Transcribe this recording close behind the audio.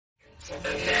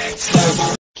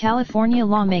California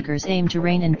lawmakers aim to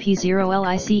rein in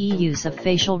p0lice use of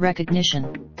facial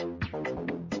recognition.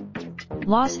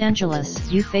 Los Angeles,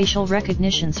 facial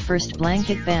recognition's first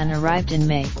blanket ban arrived in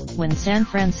May, when San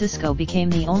Francisco became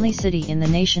the only city in the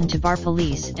nation to bar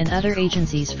police and other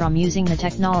agencies from using the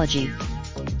technology.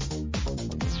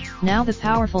 Now the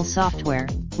powerful software,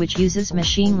 which uses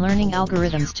machine learning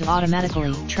algorithms to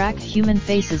automatically track human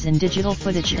faces in digital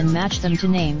footage and match them to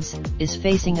names, is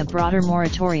facing a broader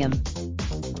moratorium.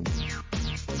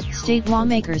 State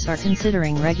lawmakers are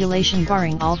considering regulation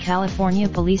barring all California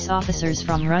police officers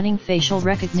from running facial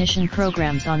recognition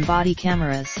programs on body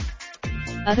cameras.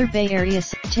 Other Bay Area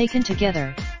taken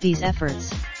together, these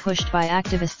efforts, pushed by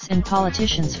activists and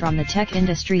politicians from the tech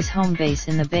industry's home base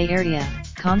in the Bay Area,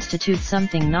 constitute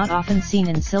something not often seen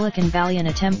in Silicon Valley, an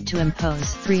attempt to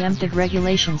impose preemptive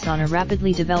regulations on a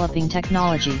rapidly developing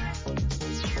technology.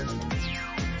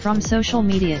 From social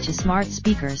media to smart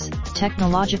speakers,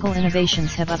 technological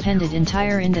innovations have upended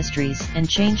entire industries and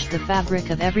changed the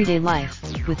fabric of everyday life,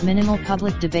 with minimal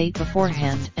public debate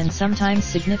beforehand and sometimes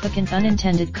significant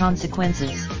unintended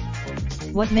consequences.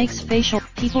 What makes facial?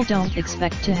 People don't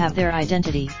expect to have their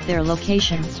identity, their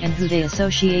location, and who they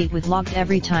associate with logged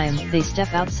every time they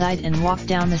step outside and walk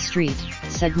down the street,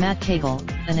 said Matt Cagle,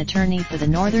 an attorney for the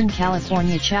Northern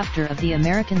California chapter of the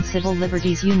American Civil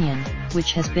Liberties Union,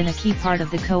 which has been a key part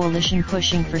of the coalition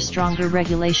pushing for stronger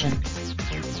regulation.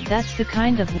 That's the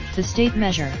kind of the state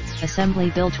measure, Assembly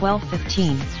Bill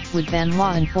 1215, would ban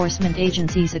law enforcement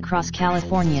agencies across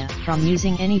California from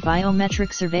using any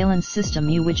biometric surveillance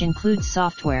system which includes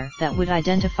software that would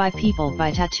identify people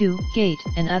by tattoo, gait,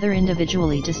 and other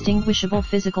individually distinguishable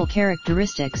physical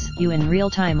characteristics in real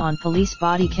time on police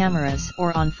body cameras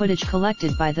or on footage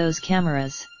collected by those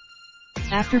cameras.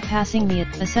 After passing the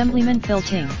Assemblyman Phil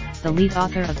Ting, the lead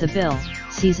author of the bill,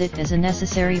 sees it as a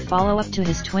necessary follow-up to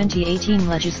his 2018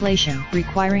 legislation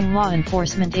requiring law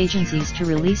enforcement agencies to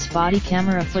release body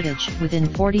camera footage within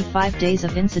 45 days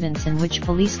of incidents in which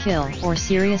police kill or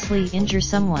seriously injure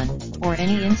someone, or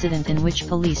any incident in which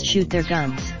police shoot their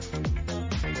guns.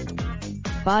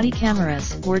 Body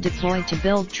cameras were deployed to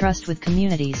build trust with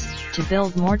communities, to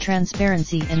build more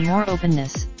transparency and more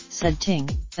openness, said Ting,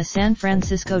 a San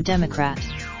Francisco Democrat.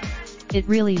 It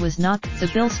really was not. The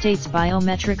bill states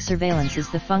biometric surveillance is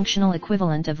the functional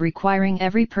equivalent of requiring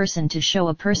every person to show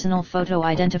a personal photo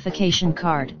identification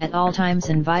card at all times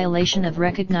in violation of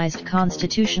recognized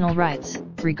constitutional rights,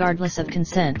 regardless of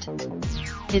consent.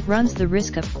 It runs the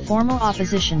risk of formal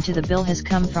opposition to the bill has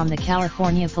come from the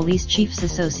California Police Chiefs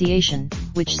Association,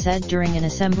 which said during an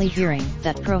assembly hearing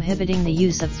that prohibiting the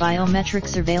use of biometric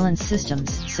surveillance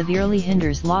systems severely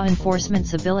hinders law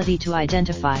enforcement's ability to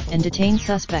identify and detain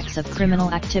suspects of criminal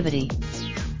activity.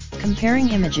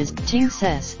 Comparing images, Ting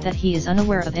says that he is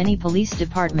unaware of any police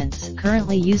departments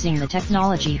currently using the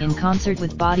technology in concert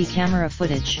with body camera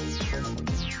footage.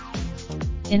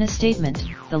 In a statement,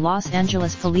 the Los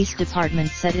Angeles Police Department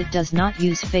said it does not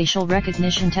use facial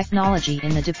recognition technology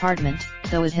in the department,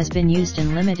 though it has been used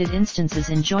in limited instances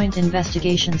in joint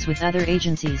investigations with other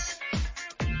agencies.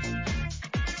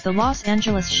 The Los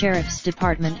Angeles Sheriff's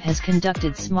Department has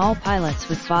conducted small pilots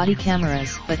with body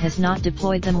cameras but has not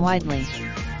deployed them widely.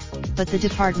 But the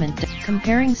department,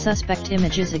 comparing suspect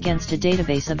images against a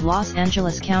database of Los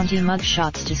Angeles County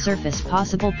mugshots to surface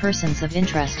possible persons of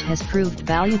interest, has proved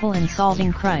valuable in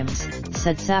solving crimes,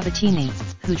 said Sabatini,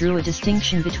 who drew a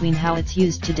distinction between how it's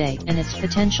used today and its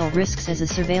potential risks as a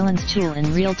surveillance tool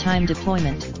in real-time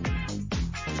deployment.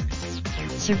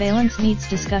 Surveillance needs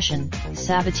discussion,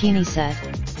 Sabatini said.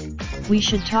 We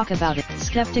should talk about it.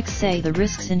 Skeptics say the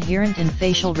risks inherent in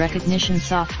facial recognition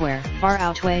software far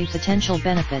outweigh potential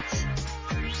benefits.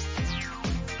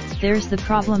 There's the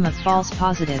problem of false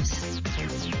positives.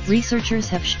 Researchers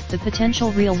have shown the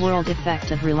potential real-world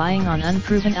effect of relying on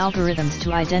unproven algorithms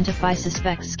to identify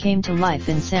suspects came to life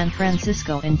in San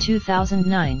Francisco in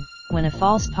 2009, when a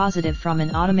false positive from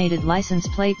an automated license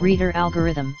plate reader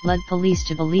algorithm led police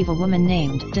to believe a woman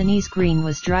named Denise Green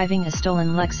was driving a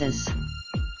stolen Lexus.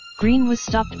 Green was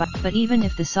stopped but even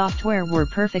if the software were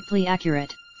perfectly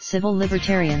accurate, civil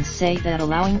libertarians say that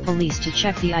allowing police to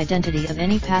check the identity of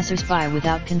any passersby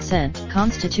without consent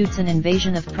constitutes an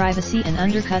invasion of privacy and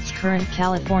undercuts current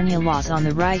California laws on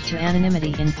the right to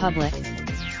anonymity in public.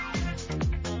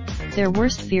 Their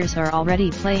worst fears are already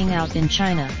playing out in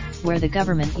China, where the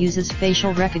government uses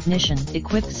facial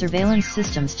recognition-equipped surveillance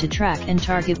systems to track and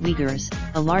target Uyghurs,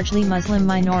 a largely Muslim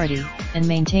minority, and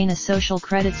maintain a social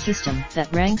credit system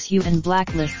that ranks you and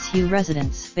blacklists you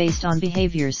residents based on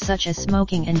behaviors such as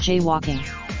smoking and jaywalking.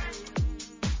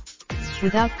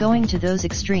 Without going to those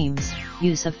extremes,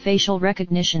 use of facial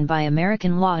recognition by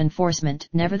American law enforcement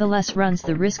nevertheless runs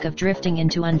the risk of drifting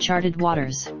into uncharted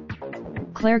waters.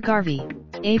 Claire Garvey,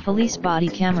 a police body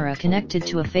camera connected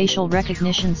to a facial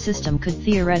recognition system could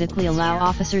theoretically allow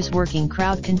officers working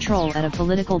crowd control at a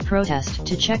political protest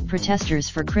to check protesters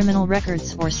for criminal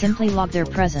records or simply log their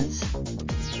presence.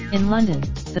 In London,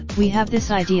 we have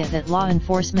this idea that law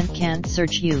enforcement can't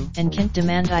search you and can't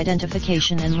demand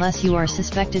identification unless you are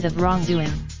suspected of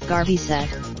wrongdoing, Garvey said.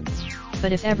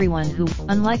 But if everyone who,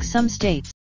 unlike some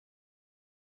states,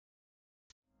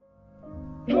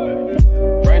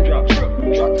 Raindrop,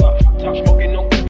 drip, drop top, top smoking.